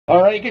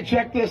All right, you can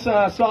check this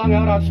song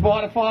out on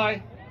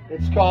Spotify.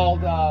 It's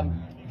called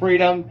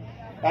Freedom.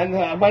 And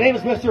my name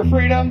is Mr.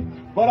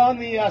 Freedom, but on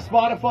the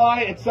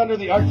Spotify, it's under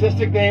the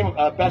artistic name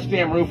Best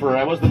Damn Roofer.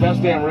 I was the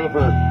Best Damn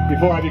Roofer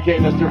before I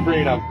became Mr.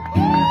 Freedom.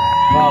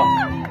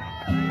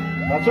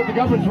 That's what the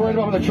government's worried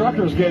about when the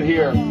truckers get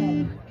here.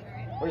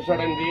 Where's that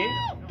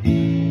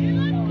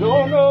ND?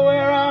 Don't know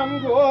where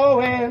I'm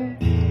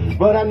going,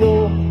 but I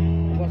know.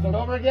 Was it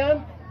over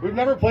again? We've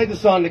never played the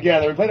song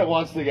together. We played it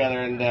once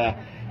together, and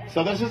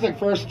so this is the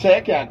first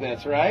take at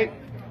this, right?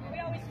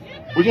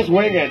 We just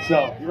wing it,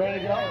 so you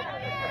ready to go?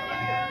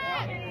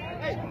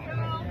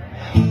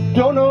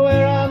 Don't know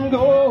where I'm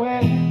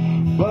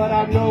going, but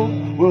I know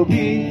we'll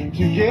be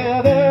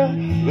together,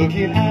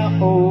 looking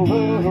out over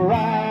the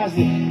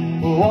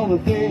horizon, all the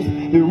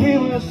things that we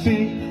will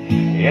see,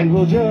 and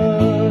we'll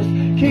just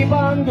keep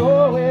on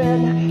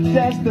going,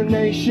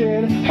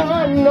 destination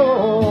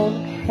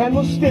unknown, and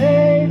we'll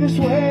stay this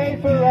way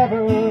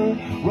forever,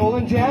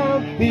 rolling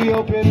down the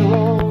open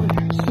road,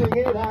 sing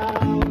it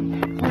out,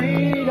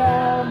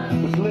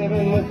 freedom, was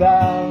living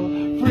without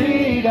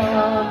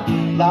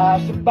freedom,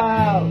 life's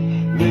about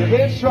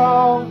living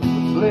strong,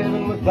 was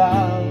living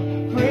without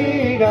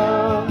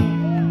freedom,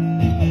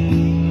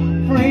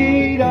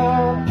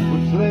 freedom,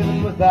 was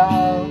living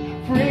without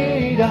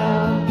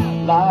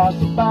freedom,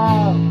 life's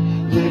about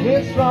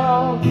living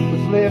strong,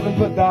 was living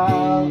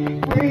without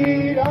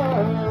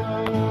freedom.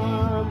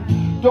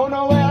 Don't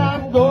know where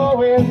I'm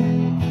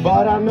going,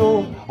 but I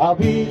know I'll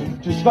be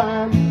just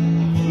fine,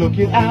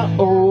 looking out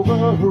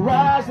over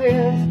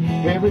horizons,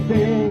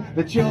 everything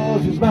that's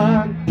yours is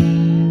mine.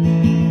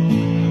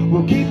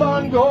 We'll keep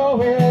on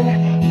going,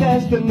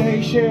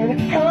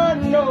 destination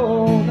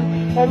unknown,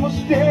 and we'll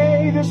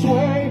stay this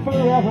way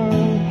forever.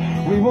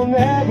 We will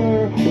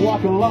never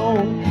walk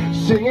alone.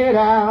 Sing it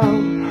out,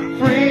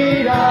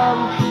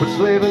 freedom, what's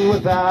living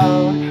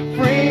without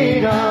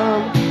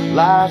freedom?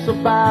 Life's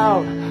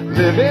about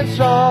living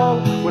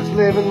strong, what's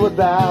living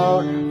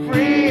without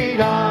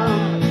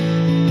freedom?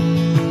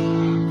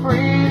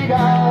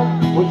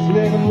 Freedom, what's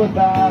living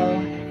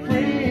without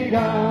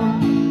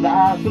freedom?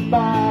 Life's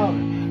about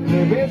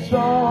living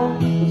strong,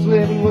 was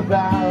living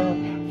without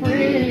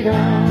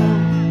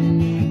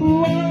freedom.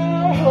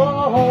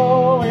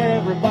 Whoa,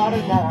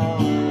 everybody now,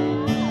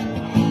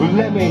 well,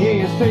 let me hear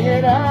you sing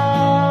it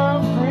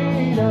out.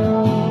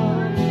 Freedom,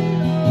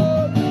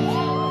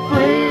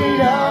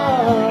 freedom.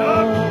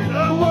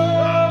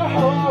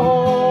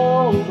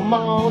 Whoa, come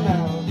on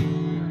now,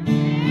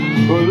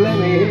 well, let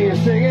me hear you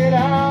sing it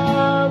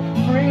out.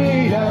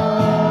 Freedom,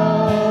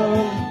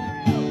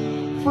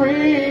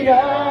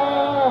 freedom.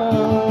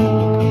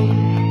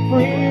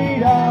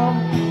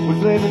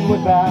 Living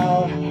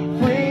without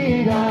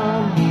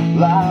freedom,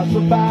 life's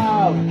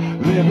about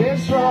living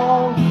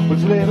strong,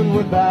 what's living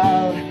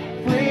without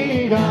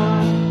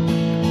freedom,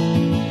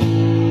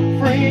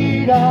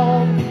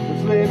 freedom,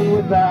 what's living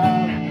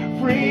without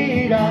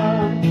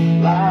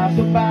freedom, life's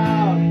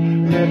about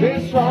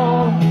living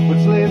strong,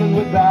 what's living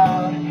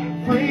without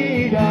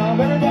freedom.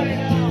 Everybody